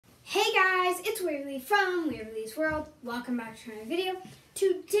it's Waverly from Waverly's World. Welcome back to another video.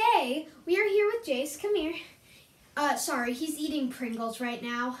 Today, we are here with Jace. Come here. Sorry, he's eating Pringles right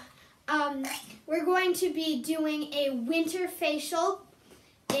now. We're going to be doing a winter facial,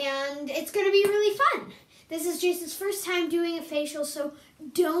 and it's going to be really fun. This is Jace's first time doing a facial, so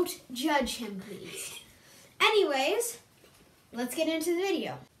don't judge him, please. Anyways, let's get into the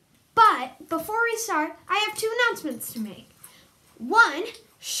video. But before we start, I have 2 announcements to make. 1,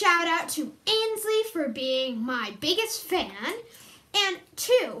 shout out to Ainsley for being my biggest fan. And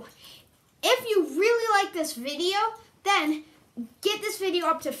 2, if you really like this video, then get this video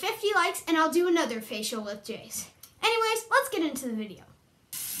up to 50 likes and I'll do another facial with Jace. Anyways, let's get into the video.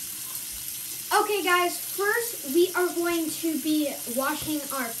 Okay guys, first we are going to be washing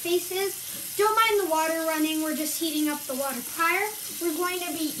our faces. Don't mind the water running, we're just heating up the water prior. We're going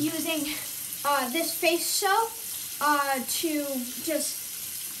to be using this face soap to just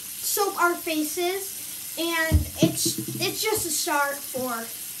soap our faces, and it's just a start for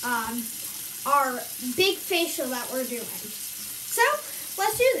our big facial that we're doing. So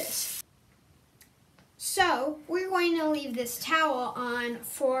let's do this. So we're going to leave this towel on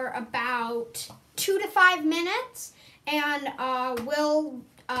for about 2 to 5 minutes, and we'll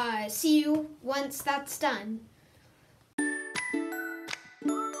see you once that's done.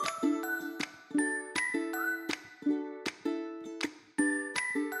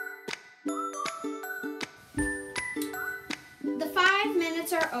 The 5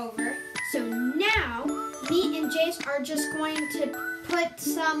 minutes are over, so now me and Jace are just going to put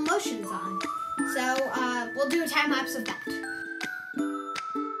some lotions on. So we'll do a time lapse of that.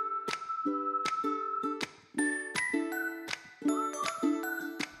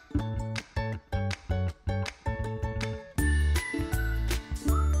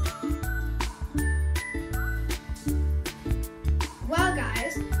 Well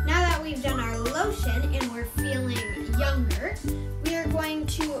guys, now that we've done our lotion and we're feeling younger, we are going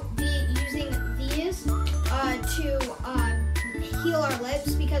to be using these to heal our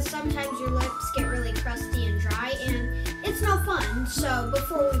lips, because sometimes your lips get really crusty and dry and it's no fun. So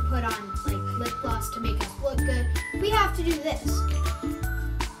before we put on like lip gloss to make us look good, we have to do this.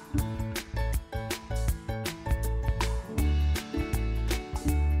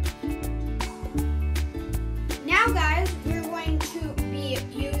 Now guys, we're going to be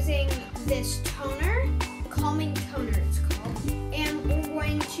using this toner, calming toner it's called, and we're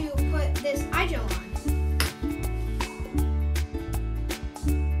going to put this eye gel on.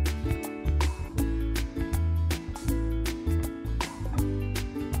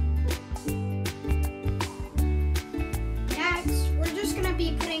 Next, we're just going to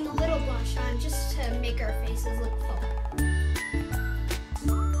be putting a little blush on just to make our faces look full.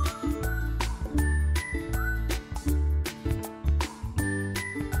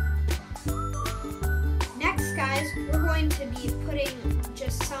 We're going to be putting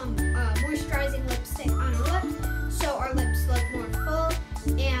just some moisturizing lipstick on our lips, so our lips look more full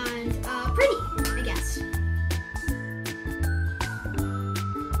and pretty, I guess.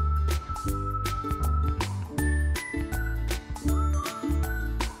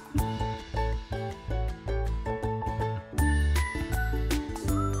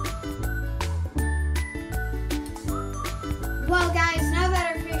 Well guys, now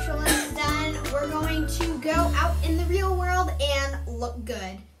that our facial is done, we're going to go out in the real world and look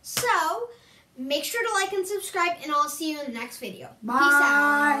good. So, make sure to like and subscribe, and I'll see you in the next video. Bye. Peace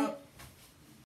out.